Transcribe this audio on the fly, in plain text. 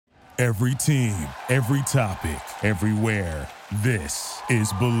Every team, every topic, everywhere. This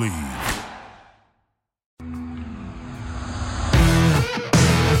is Believe.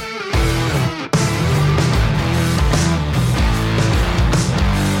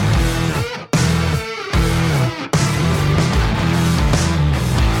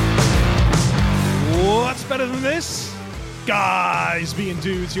 What's better than this? Guys being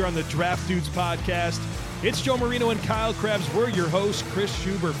dudes here on the Draft Dudes podcast. It's Joe Marino and Kyle Krabs. We're your hosts. Chris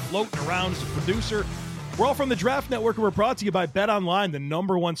Schubert floating around as the producer. We're all from the Draft Network, and we're brought to you by BetOnline, the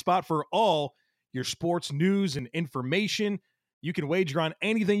number one spot for all your sports news and information. You can wager on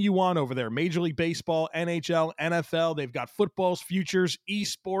anything you want over there. Major League Baseball, NHL, NFL. They've got footballs, futures,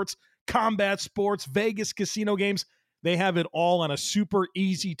 esports, combat sports, Vegas casino games. They have it all on a super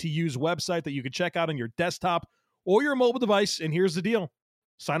easy-to-use website that you can check out on your desktop or your mobile device. And here's the deal.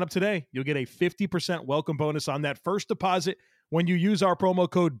 Sign up today. You'll get a 50% welcome bonus on that first deposit when you use our promo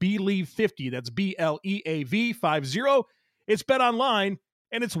code BLEAV50. That's BLEAV50. It's BetOnline,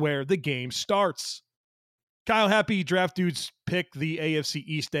 and it's where the game starts. Kyle, happy Draft Dudes pick the AFC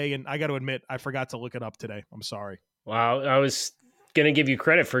East day, and I got to admit, I forgot to look it up today. I'm sorry. Wow, I was going to give you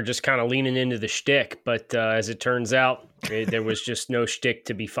credit for just kind of leaning into the shtick, but as it turns out, there was just no shtick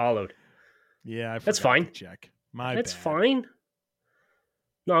to be followed. Yeah, that's fine. Check. That's fine.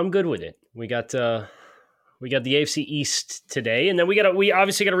 No, I'm good with it. We got the AFC East today, and then we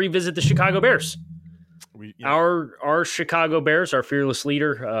obviously got to revisit the Chicago Bears. Our Chicago Bears, our fearless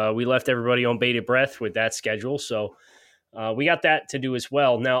leader. We left everybody on bated breath with that schedule, so we got that to do as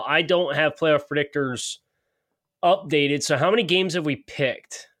well. Now, I don't have playoff predictors updated. So, how many games have we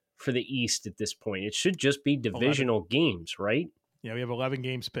picked for the East at this point? It should just be divisional 11 games, right? Yeah, we have 11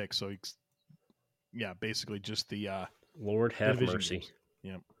 games picked. So, yeah, basically just the Lord have mercy. Games.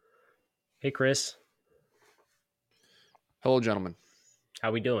 Yeah. Hey, Chris. Hello, gentlemen.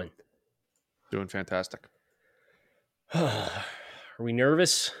 How we doing? Doing fantastic. Are we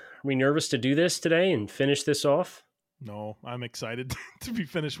nervous? Are we nervous to do this today and finish this off? No, I'm excited to be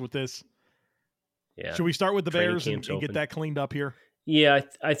finished with this. Yeah. Should we start with the Bears and get that cleaned up here? Yeah,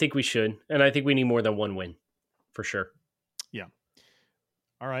 I think we should. And I think we need more than one win, for sure. Yeah.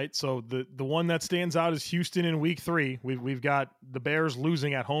 All right, so the one that stands out is Houston in Week 3. We've got the Bears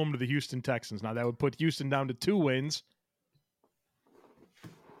losing at home to the Houston Texans. Now, that would put Houston down to 2 wins.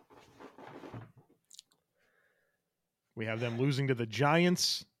 We have them losing to the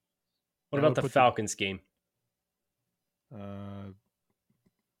Giants. What about the Falcons game?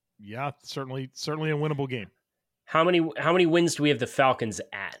 Yeah, certainly a winnable game. How many wins do we have the Falcons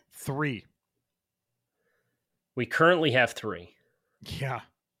at? 3. We currently have 3. Yeah.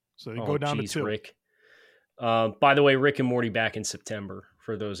 So they go down to 2. Rick. By the way, Rick and Morty back in September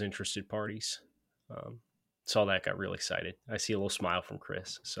for those interested parties. Saw that, got real excited. I see a little smile from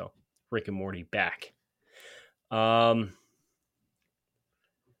Chris. So Rick and Morty back. Okay,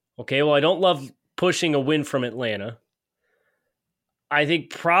 well, I don't love pushing a win from Atlanta. I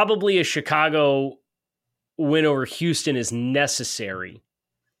think probably a Chicago win over Houston is necessary.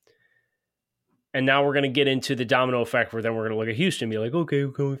 And now we're going to get into the domino effect where then we're going to look at Houston and be like, okay,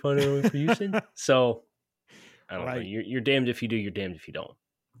 can we find a win for Houston? So, I don't know. You're damned if you do, you're damned if you don't.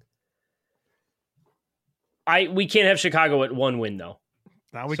 We can't have Chicago at 1 win, though.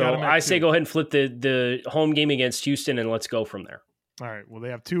 Now we so I say go ahead and flip the home game against Houston, and let's go from there. All right. Well, they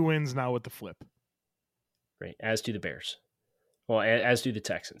have 2 wins now with the flip. Great. As do the Bears. Well, as do the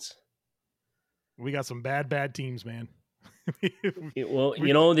Texans. We got some bad teams, man.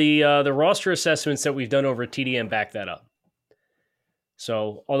 The roster assessments that we've done over at TDM back that up.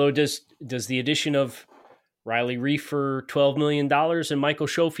 So, although does the addition of Riley Reif for $12 million and Michael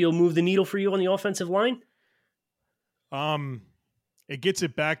Schofield move the needle for you on the offensive line? It gets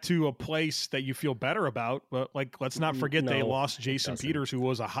it back to a place that you feel better about. But let's not forget they lost Jason Peters, who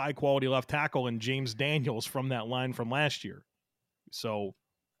was a high quality left tackle, and James Daniels from that line from last year. So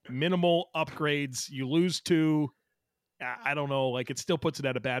minimal upgrades. You lose 2. I don't know. It still puts it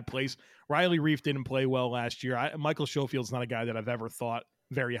at a bad place. Riley Reif didn't play well last year. Michael Schofield's not a guy that I've ever thought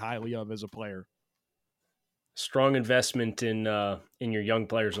very highly of as a player. Strong investment in your young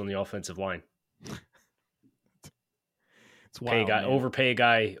players on the offensive line. It's wild, overpay a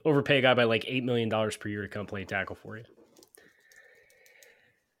guy by like $8 million per year to come play tackle for you.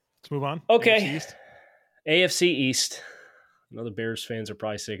 Let's move on. Okay. AFC East. I know the Bears fans are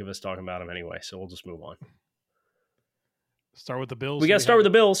probably sick of us talking about them anyway, so we'll just move on. Start with the Bills. We got to start with the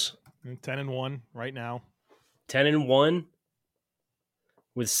Bills. 10-1 right now. 10-1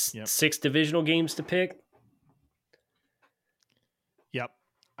 with 6 divisional games to pick. Yep.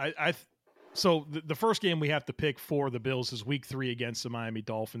 So the first game we have to pick for the Bills is Week 3 against the Miami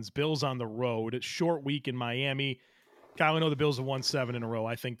Dolphins. Bills on the road. It's short week in Miami. Kyle, I know the Bills have won 7 in a row.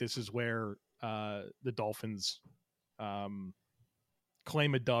 I think this is where the Dolphins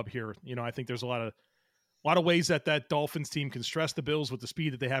claim a dub here. I think there's a lot of ways that Dolphins team can stress the Bills with the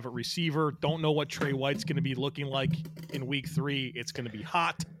speed that they have at receiver. Don't know what Trey White's going to be looking like in Week 3. It's going to be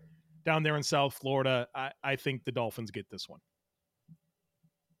hot down there in South Florida. I think the Dolphins get this one.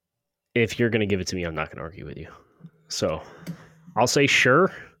 If you're going to give it to me, I'm not going to argue with you. So I'll say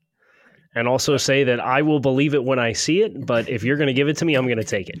sure, and also say that I will believe it when I see it. But if you're going to give it to me, I'm going to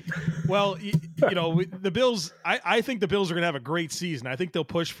take it. Well, the Bills, I think the Bills are going to have a great season. I think they'll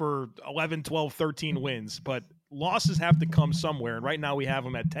push for 11, 12, 13 wins, but losses have to come somewhere. And right now we have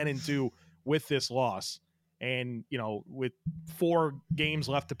them at 10-2 with this loss. And, with 4 games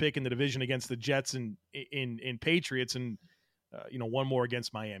left to pick in the division against the Jets and in Patriots and, one more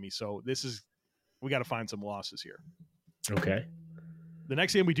against Miami. So we got to find some losses here. Okay. The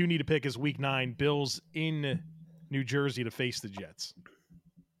next game we do need to pick is Week 9, Bills in New Jersey to face the Jets.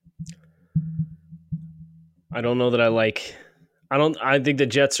 I don't know that I think the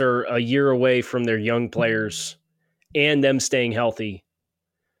Jets are a year away from their young players and them staying healthy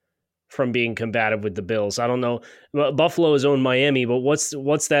from being combative with the Bills. I don't know. Buffalo has owned Miami, but what's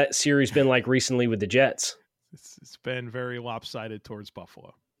that series been like recently with the Jets? It's been very lopsided towards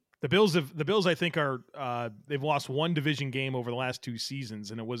Buffalo. The Bills I think are they've lost one division game over the last 2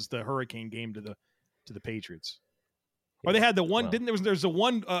 seasons, and it was the Hurricane game to the Patriots. Or they had the one. There's a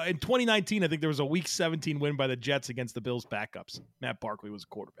one in 2019. I think there was a Week 17 win by the Jets against the Bills backups. Matt Barkley was a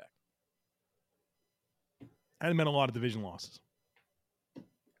quarterback. Hadn't been a lot of division losses.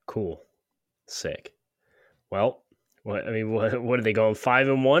 Cool, sick. Well, what are they going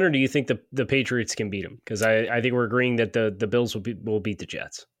 5-1, or do you think the Patriots can beat them? Because I think we're agreeing that the Bills will beat the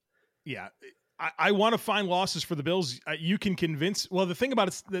Jets. Yeah, I want to find losses for the Bills. You can convince. Well, the thing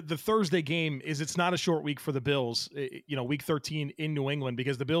about the Thursday game is it's not a short week for the Bills. Week 13 in New England,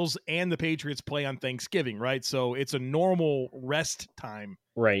 because the Bills and the Patriots play on Thanksgiving, right? So it's a normal rest time,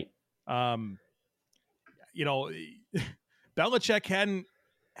 right? Belichick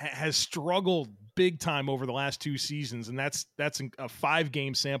has struggled big time over the last 2 seasons, and that's a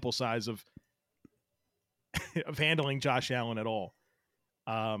 5-game sample size of handling Josh Allen at all.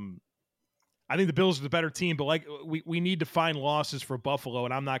 I think the Bills are the better team, but we need to find losses for Buffalo,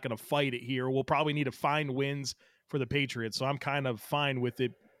 and I'm not going to fight it here. We'll probably need to find wins for the Patriots, so I'm kind of fine with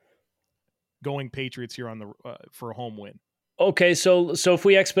it going Patriots here for a home win. Okay, so if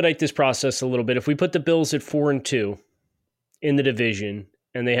we expedite this process a little bit, if we put the Bills at 4-2 in the division,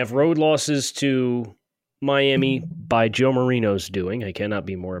 and they have road losses to Miami by Joe Marino's doing, I cannot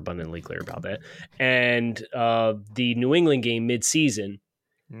be more abundantly clear about that, and the New England game midseason,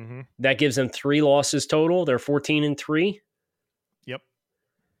 that gives them 3 losses total. They're 14-3. Yep.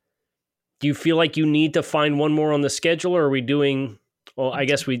 Do you feel like you need to find one more on the schedule, or are we doing? Well, I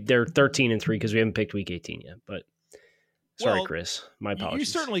guess they're 13-3 because we haven't picked Week 18 yet. But sorry, Chris, my apologies. You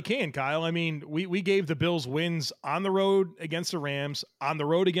certainly can, Kyle. I mean, we gave the Bills wins on the road against the Rams, on the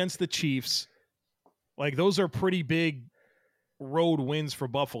road against the Chiefs. Like, those are pretty big road wins for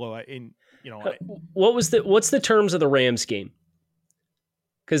Buffalo. What's the terms of the Rams game?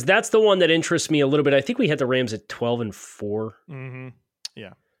 Because that's the one that interests me a little bit. I think we had the Rams at 12-4. Mm-hmm.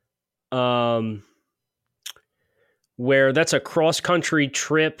 Yeah. Where that's a cross-country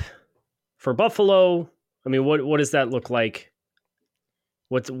trip for Buffalo. I mean, what does that look like?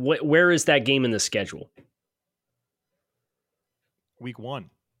 Where is that game in the schedule? Week 1.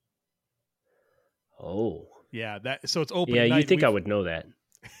 Oh. Yeah, so it's open. Yeah, night. You think I would know that?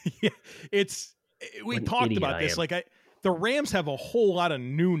 Yeah, we talked about this. The Rams have a whole lot of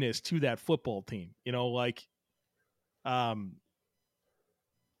newness to that football team.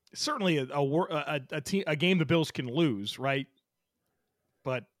 Certainly a game the Bills can lose, right?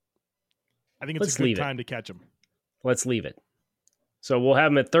 But I think it's a good time to catch them. Let's leave it. So we'll have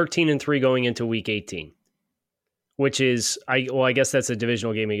them at 13-3 going into Week 18, which is I guess that's a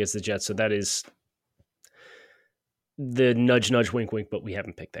divisional game against the Jets. So that is the nudge, wink, wink. But we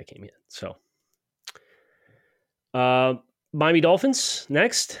haven't picked that game yet. So. Miami Dolphins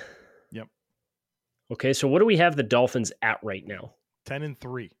next. Yep. Okay, so what do we have the Dolphins at right now?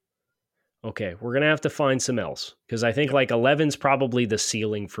 10-3. Okay, we're gonna have to find some else because I think 11's probably the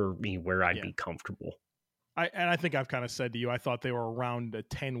ceiling for me where I'd be comfortable. I think I've kind of said to you, I thought they were around a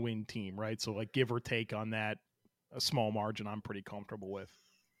 10-win team, right? So give or take on that, a small margin, I'm pretty comfortable with.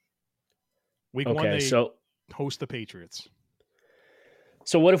 Week 1, they host the Patriots.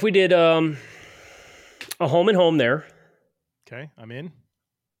 So what if we did a home and home there? Okay, I'm in.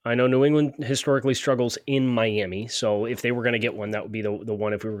 I know New England historically struggles in Miami, so if they were going to get one, that would be the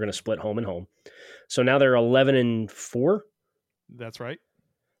one if we were going to split home and home. So now they're 11-4. That's right.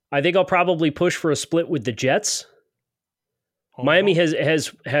 I think I'll probably push for a split with the Jets. Miami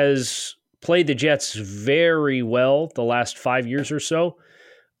has played the Jets very well the last 5 years or so.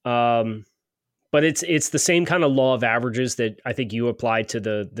 But it's the same kind of law of averages that I think you applied to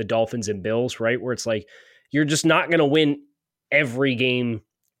the Dolphins and Bills, right? Where it's like, you're just not going to win every game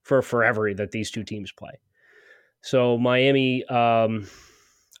for forever that these two teams play. So Miami, I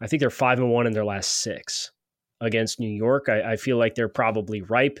think they're 5-1 in their last 6 against New York. I feel like they're probably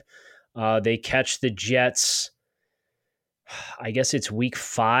ripe. They catch the Jets, I guess it's week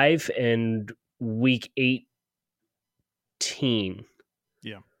 5 and week 18.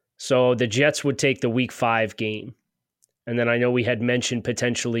 Yeah. So the Jets would take the week 5 game. And then I know we had mentioned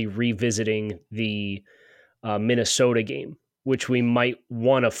potentially revisiting the Minnesota game, which we might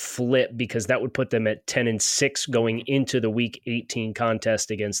want to flip because that would put them at 10-6 going into the week 18 contest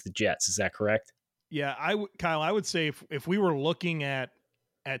against the Jets. Is that correct? Yeah, Kyle, I would say if we were looking at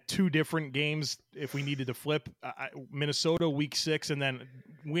 2 different games, if we needed to flip, Minnesota week 6 and then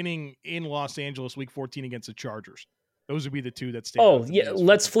winning in Los Angeles week 14 against the Chargers. Those would be the 2 that stand out. Oh, yeah,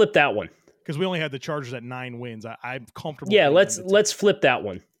 let's flip that one. Because we only had the Chargers at 9 wins. I'm comfortable. Yeah, let's flip that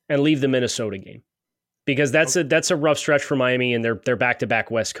one and leave the Minnesota game. Because that's a rough stretch for Miami, and they're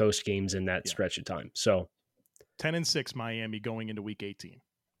back-to-back West Coast games in that stretch of time. So 10-6 Miami going into week 18.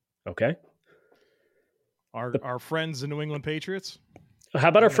 Okay. Our friends the New England Patriots. How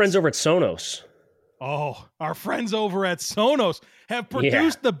about our friends over at Sonos? Oh, our friends over at Sonos have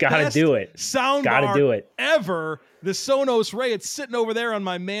produced the best soundbar ever. The Sonos Ray, it's sitting over there on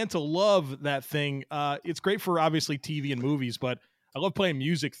my mantle. Love that thing. It's great for obviously TV and movies, but I love playing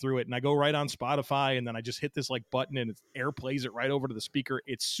music through it, and I go right on Spotify, and then I just hit this button, and it airplays it right over to the speaker.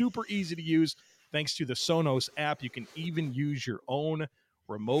 It's super easy to use thanks to the Sonos app. You can even use your own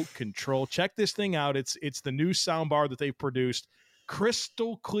remote control. Check this thing out. It's the new soundbar that they've produced.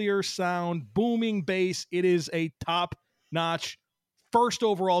 Crystal clear sound, booming bass. It is a top-notch, first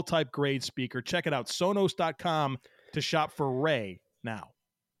overall type grade speaker. Check it out, Sonos.com to shop for Ray now.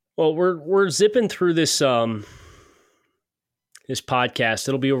 Well, we're zipping through this this podcast.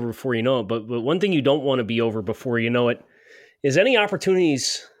 It'll be over before you know it. But one thing you don't want to be over before you know it is any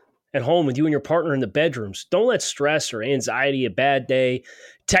opportunities at home with you and your partner in the bedrooms. Don't let stress or anxiety, a bad day,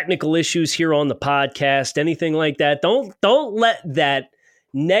 technical issues here on the podcast, anything like that. Don't let that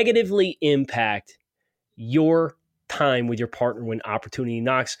negatively impact your time with your partner when opportunity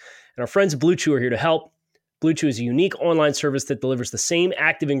knocks. And our friends at Blue Chew are here to help. Blue Chew is a unique online service that delivers the same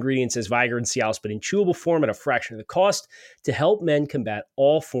active ingredients as Viagra and Cialis, but in chewable form at a fraction of the cost to help men combat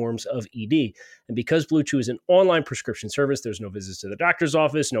all forms of ED. And because Blue Chew is an online prescription service, there's no visits to the doctor's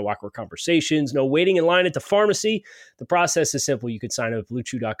office, no awkward conversations, no waiting in line at the pharmacy. The process is simple. You can sign up at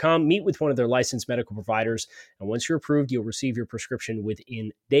BlueChew.com, meet with one of their licensed medical providers, and once you're approved, you'll receive your prescription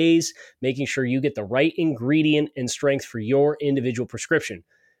within days, making sure you get the right ingredient and strength for your individual prescription.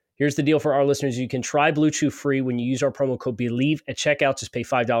 Here's the deal for our listeners. You can try Blue Chew free when you use our promo code BELIEVE at checkout. Just pay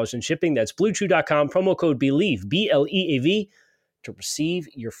 $5 in shipping. That's BlueChew.com, promo code BELIEVE, BLEAV, to receive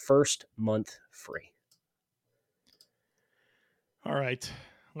your first month free. All right,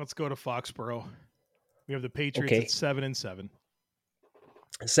 let's go to Foxborough. We have the Patriots at 7-7.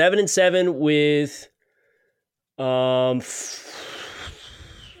 7-7 with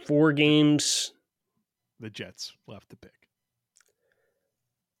 4 games. The Jets left to pick.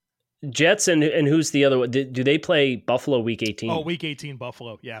 Jets and who's the other one? Do they play Buffalo week 18? Oh, week 18,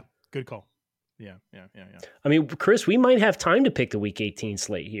 Buffalo. Yeah, good call. Yeah. I mean, Chris, we might have time to pick the week 18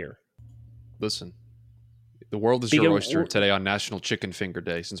 slate here. Listen, the world is your oyster today on National Chicken Finger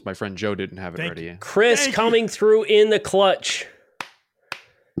Day, since my friend Joe didn't have it ready. Chris coming through in the clutch.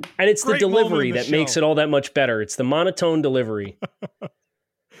 And it's the delivery that makes it all that much better. It's the monotone delivery.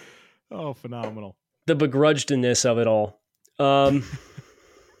 Oh, phenomenal. The begrudgedness of it all.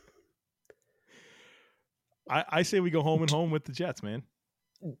 I say we go home and home with the Jets, man.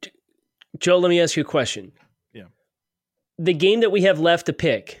 Joe, let me ask you a question. Yeah. The game that we have left to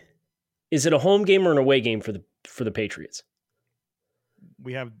pick, is it a home game or an away game for the Patriots?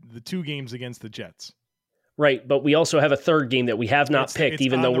 We have the 2 games against the Jets. Right, but we also have a third game that we have not picked,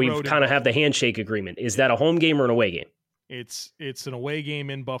 even though we've kind of have the handshake agreement. Is that a home game or an away game? It's an away game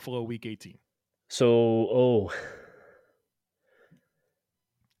in Buffalo week 18. So,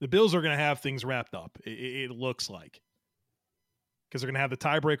 the Bills are going to have things wrapped up, it looks like. Because they're going to have the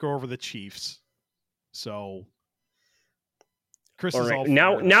tiebreaker over the Chiefs. So, Chris all is right.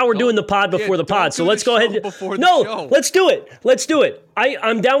 all now we're doing the pod before the pod. So let's go ahead. Let's do it.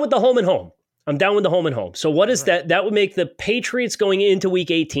 I'm down with the home and home. So what is that? That would make the Patriots going into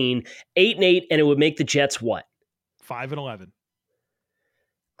week 18, 8-8, and it would make the Jets what? 5-11.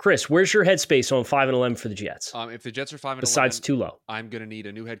 Chris, where's your headspace on 5-11 for the Jets? If the Jets are 5-11, besides too low, I'm going to need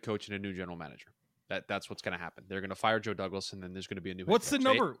a new head coach and a new general manager. That's what's going to happen. They're going to fire Joe Douglas, and then there's going to be a new. What's head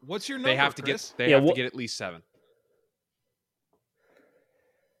coach. The number? What's your number? They have to Chris? get. They have to get at least 7.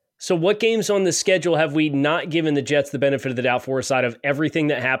 So what games on the schedule have we not given the Jets the benefit of the doubt for, aside of everything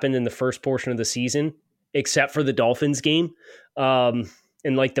that happened in the first portion of the season, except for the Dolphins game,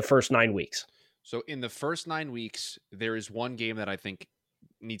 in like the first 9 weeks? So in the first 9 weeks, there is one game that I think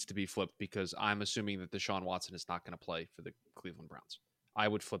needs to be flipped because I'm assuming that Deshaun Watson is not going to play for the Cleveland Browns. I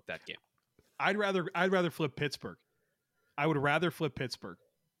would flip that game. I'd rather flip Pittsburgh. I would rather flip Pittsburgh.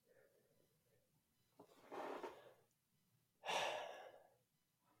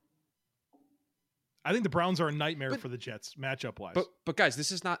 I think the Browns are a nightmare for the Jets matchup wise. But guys,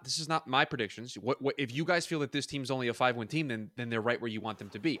 this is not my predictions. What if you guys feel that this team's only a 5-win team, then they're right where you want them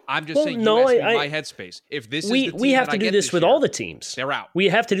to be. I'm just saying. You asked me my headspace. If this is the team we have to do this with all the teams. They're out. We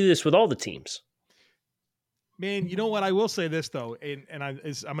have to do this with all the teams. Man, you know what? I will say this though, and I'm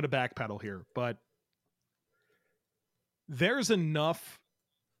going to backpedal here, but there's enough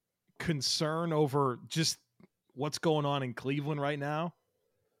concern over just what's going on in Cleveland right now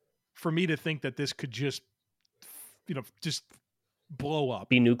for me to think that this could just blow up.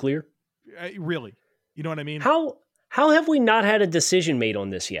 Be nuclear? Really. You know what I mean? How have we not had a decision made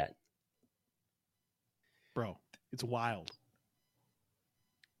on this yet? Bro, it's wild.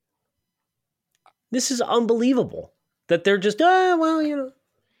 This is unbelievable that they're just,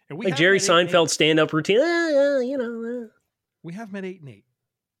 like Jerry Seinfeld stand-up routine. We have met 8-8.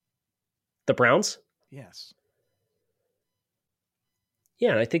 The Browns? Yes. Yeah,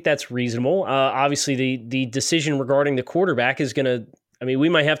 and I think that's reasonable. Obviously, the decision regarding the quarterback is going to, we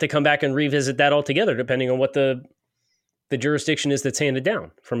might have to come back and revisit that altogether, depending on what the jurisdiction is that's handed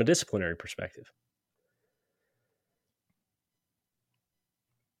down from a disciplinary perspective.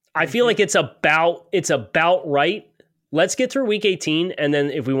 I feel like it's about right. Let's get through week 18, and then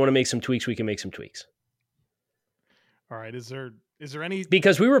if we want to make some tweaks, we can make some tweaks. All right. Is there any?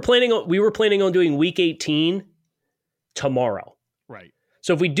 Because we were planning on doing week 18 tomorrow. Right.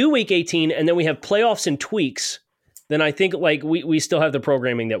 So if we do week 18 and then we have playoffs and tweaks, then I think like we still have the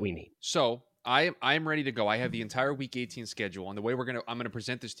programming that we need. So I'm ready to go. I have the entire week 18 schedule. And the way I'm gonna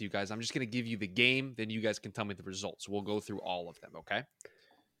present this to you guys, I'm just gonna give you the game, then you guys can tell me the results. We'll go through all of them, okay?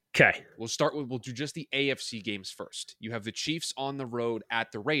 Okay. We'll do just the AFC games first. You have the Chiefs on the road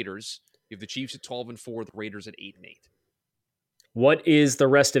at the Raiders. You have the Chiefs at 12-4, the Raiders at 8-8. What is the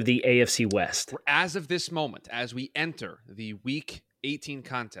rest of the AFC West? As of this moment, as we enter the week 18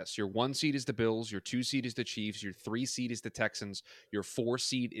 contest, your 1 seed is the Bills, your 2 seed is the Chiefs, your 3 seed is the Texans, your 4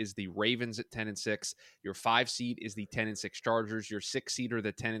 seed is the Ravens at 10-6, your 5 seed is the 10-6 Chargers, your 6 seed are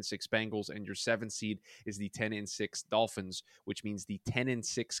the 10-6 Bengals, and your 7 seed is the 10-6 Dolphins, which means the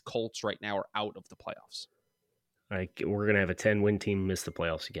 10-6 Colts right now are out of the playoffs. We're going to have a 10-win team miss the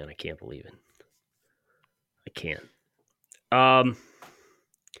playoffs again. I can't believe it. I can't.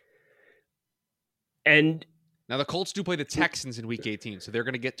 And now the Colts do play the Texans in Week 18, so they're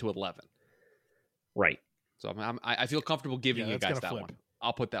going to get to 11. Right. So I feel comfortable giving you guys that one.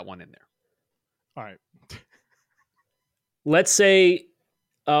 I'll put that one in there. All right. Let's say,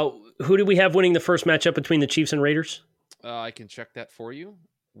 who do we have winning the first matchup between the Chiefs and Raiders? I can check that for you.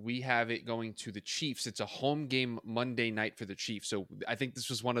 We have it going to the Chiefs. It's a home game Monday night for the Chiefs. So I think this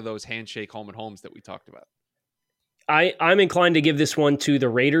was one of those handshake home and homes that we talked about. I'm inclined to give this one to the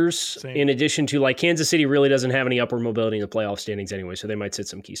Raiders. Same. In addition to, like, Kansas City really doesn't have any upward mobility in the playoff standings anyway, so they might sit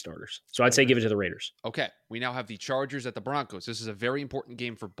some key starters. So I'd say give it to the Raiders. Okay, we now have the Chargers at the Broncos. This is a very important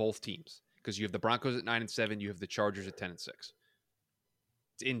game for both teams because you have the Broncos at 9-7, you have the Chargers at 10-6. It's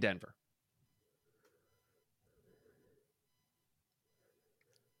in Denver.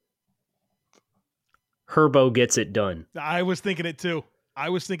 Herbo gets it done. I was thinking it too.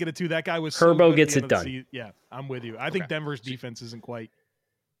 That guy was Herbo gets it done. Yeah, I'm with you. I think Denver's defense isn't quite.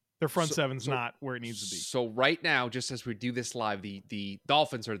 Their front seven's not where it needs to be. So right now, just as we do this live, the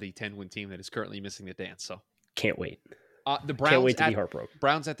Dolphins are the 10-win team that is currently missing the dance. So can't wait. The Browns can't wait to be heartbroken.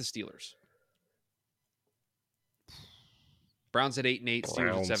 Browns at the Steelers. Browns at 8-8,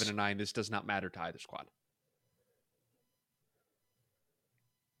 Steelers at 7-9. This does not matter to either squad.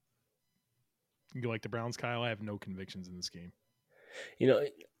 You like the Browns, Kyle? I have no convictions in this game. You know,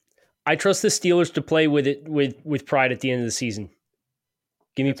 I trust the Steelers to play with it with pride at the end of the season.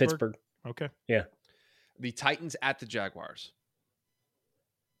 Give me Pittsburgh. Okay. Yeah. The Titans at the Jaguars.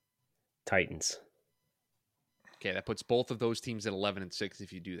 Titans. Okay, that puts both of those teams at 11-6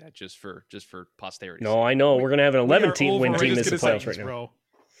 if you do that, just for posterity. No, I know. We're going to have an 11 win team miss the playoffs right now. Bro.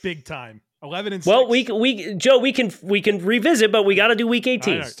 Big time. 11-6. Well, Joe, we can revisit, but we got to do week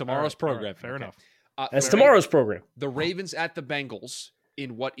 18. It's tomorrow's program. Right, fair enough. That's tomorrow's program. The Ravens at the Bengals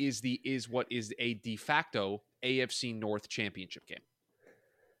in what is a de facto AFC North championship game.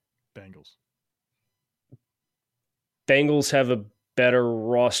 Bengals have a better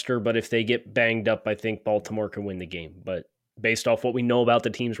roster, but if they get banged up, I think Baltimore can win the game. But based off what we know about the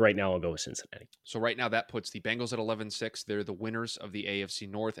teams right now, I'll go with Cincinnati. So right now that puts the Bengals at 11-6. They're the winners of the AFC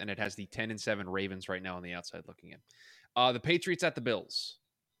North, and it has the 10-7 Ravens right now on the outside looking in. The Patriots at the Bills.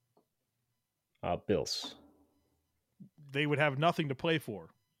 Bills. They would have nothing to play for.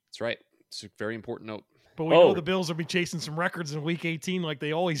 That's right. It's a very important note. But we know the Bills will be chasing some records in Week 18 like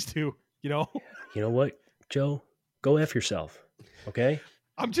they always do, You know what, Joe? Go F yourself, okay?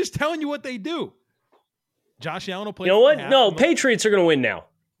 I'm just telling you what they do. Josh Allen will play. You know what? No, Patriots are going to win now.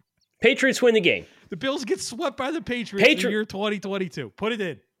 Patriots win the game. The Bills get swept by the Patriots in the year 2022. Put it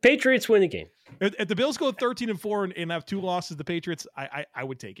in. Patriots win the game. If the Bills go 13-4 and have 2 losses, the Patriots, I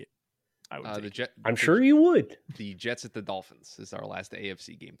would take it. I'm sure you would. The Jets at the Dolphins is our last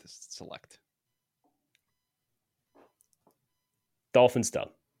AFC game to select. Dolphins dub.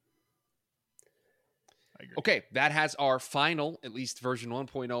 Okay, that has our final, at least version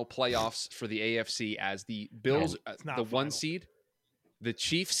 1.0 playoffs for the AFC as the Bills, the 1 seed, the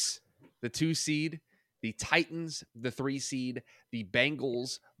Chiefs, the 2 seed, the Titans, the 3 seed, the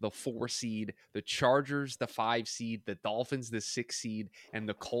Bengals, the 4 seed, the Chargers, the 5 seed, the Dolphins, the 6 seed, and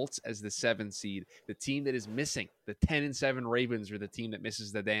the Colts as the 7 seed. The team that is missing, the 10-7 Ravens, are the team that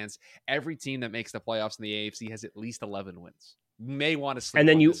misses the dance. Every team that makes the playoffs in the AFC has at least 11 wins. May want to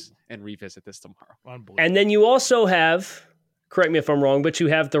sleep and revisit this tomorrow. And then you also have, correct me if I'm wrong, but you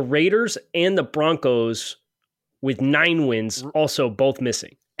have the Raiders and the Broncos with 9 wins, also both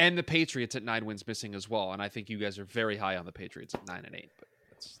missing. And the Patriots at 9 wins missing as well. And I think you guys are very high on the Patriots at 9-8, but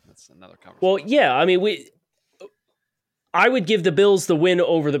that's another conversation. Well, yeah, I mean, I would give the Bills the win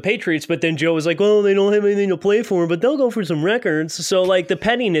over the Patriots, but then Joe was like, well, they don't have anything to play for, but they'll go for some records. So, the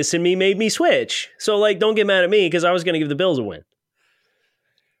pettiness in me made me switch. So, don't get mad at me because I was going to give the Bills a win.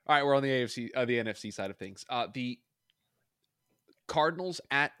 All right, we're on the NFC side of things. The Cardinals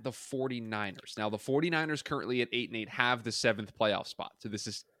at the 49ers. Now, the 49ers currently at 8-8 have the 7th playoff spot, so this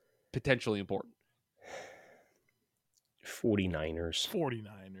is potentially important. 49ers.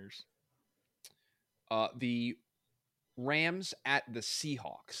 The Rams at the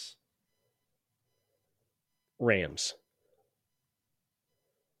Seahawks. Rams.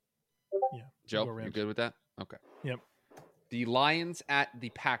 Yeah. Joe, you're good with that? Okay. Yep. The Lions at the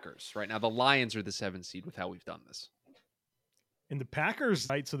Packers. Right now, the Lions are the 7th seed with how we've done this. And the Packers,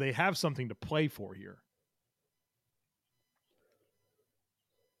 right, so they have something to play for here.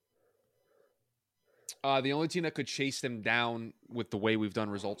 The only team that could chase them down with the way we've done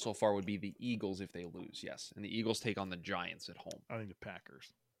results so far would be the Eagles if they lose, yes. And the Eagles take on the Giants at home. I think the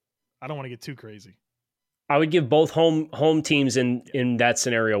Packers. I don't want to get too crazy. I would give both home teams in that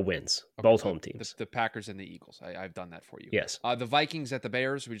scenario wins. Okay, both home teams. The Packers and the Eagles. I've done that for you. Yes. The Vikings at the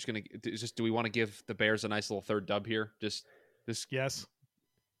Bears. We're just going to do we want to give the Bears a nice little third dub here? Just this. Yes.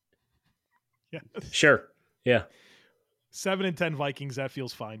 Yeah. Sure. Yeah. 7-10 Vikings. That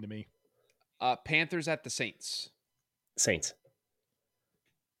feels fine to me. Panthers at the Saints. Saints.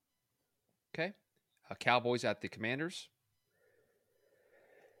 Okay. Cowboys at the Commanders.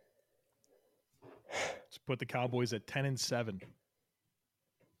 Let's put the Cowboys at 10-7.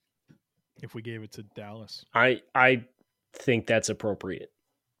 If we gave it to Dallas, I think that's appropriate.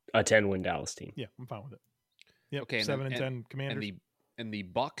 A 10-win Dallas team. Yeah, I'm fine with it. Yep. Okay. 7-10 Commanders. And the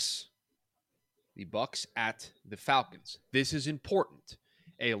Bucks. The Bucks at the Falcons. This is important.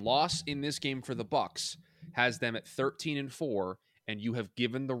 A loss in this game for the Bucks has them at 13-4, and you have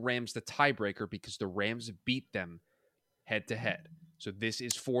given the Rams the tiebreaker because the Rams beat them head to head. So this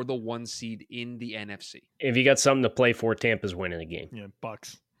is for the 1 seed in the NFC. If you got something to play for, Tampa's winning the game. Yeah,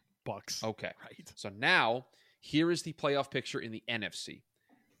 Bucks. Okay. Right. So now, here is the playoff picture in the NFC.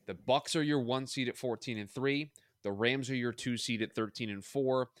 The Bucks are your 1 seed at 14-3. The Rams are your 2 seed at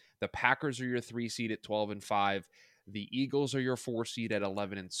 13-4. The Packers are your 3 seed at 12-5. The Eagles are your 4 seed at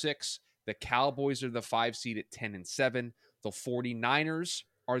 11-6. The Cowboys are the 5 seed at 10-7. The 49ers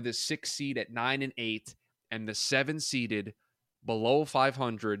are the 6 seed at 9-8. And the 7 seeded below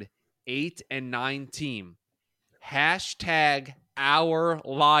 500, 8-9 team. Hashtag our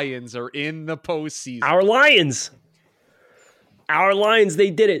Lions are in the postseason. Our Lions, they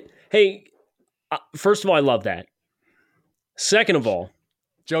did it. Hey, first of all, I love that. Second of all,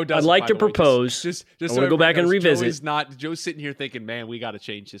 Joe does. I'd like to propose. Just I want to go back and revisit. Joe's sitting here thinking, man, we got to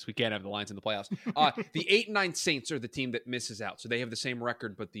change this. We can't have the Lions in the playoffs. The 8-9 Saints are the team that misses out. So they have the same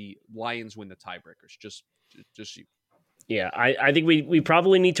record, but the Lions win the tiebreakers. Just you. Yeah, I think we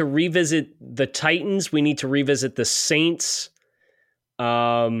probably need to revisit the Titans. We need to revisit the Saints.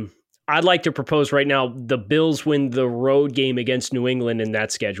 I'd like to propose right now the Bills win the road game against New England in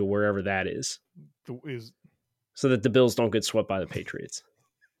that schedule, wherever that is. So that the Bills don't get swept by the Patriots.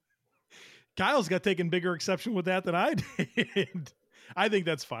 Kyle's got taken bigger exception with that than I did. I think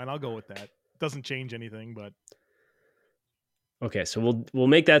that's fine. I'll go with that. Doesn't change anything, but okay. So we'll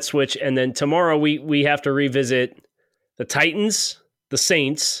make that switch, and then tomorrow we have to revisit the Titans, the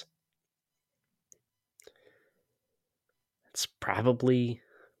Saints.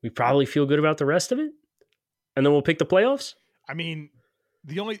 We probably feel good about the rest of it, and then we'll pick the playoffs. I mean,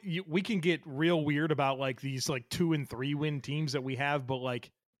 we can get real weird about like these like 2 and 3 win teams that we have, but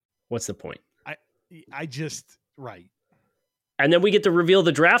like, what's the point? I just right. And then we get to reveal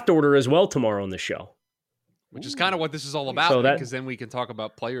the draft order as well tomorrow on the show, which is kind of what this is all about. Because then we can talk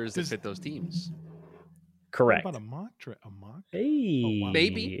about players that fit those teams. Correct. What about a mock draft? Hey, oh, wow.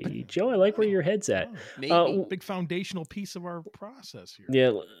 Maybe. Joe, I like where your head's at. Maybe. Big foundational piece of our process here.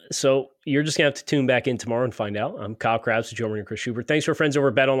 Yeah, so you're just going to have to tune back in tomorrow and find out. I'm Kyle Krabs, Joe Marie, and Chris Schubert. Thanks to our friends over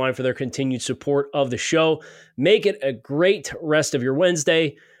at BetOnline for their continued support of the show. Make it a great rest of your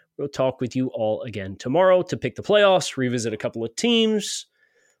Wednesday. We'll talk with you all again tomorrow to pick the playoffs, revisit a couple of teams.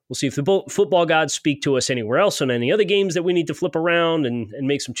 We'll see if the football gods speak to us anywhere else on any other games that we need to flip around and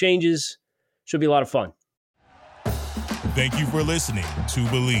make some changes. Should be a lot of fun. Thank you for listening to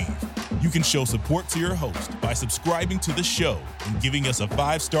Believe. You can show support to your host by subscribing to the show and giving us a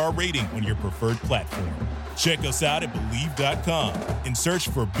 5-star rating on your preferred platform. Check us out at Believe.com and search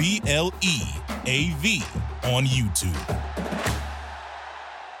for BLEAV on YouTube.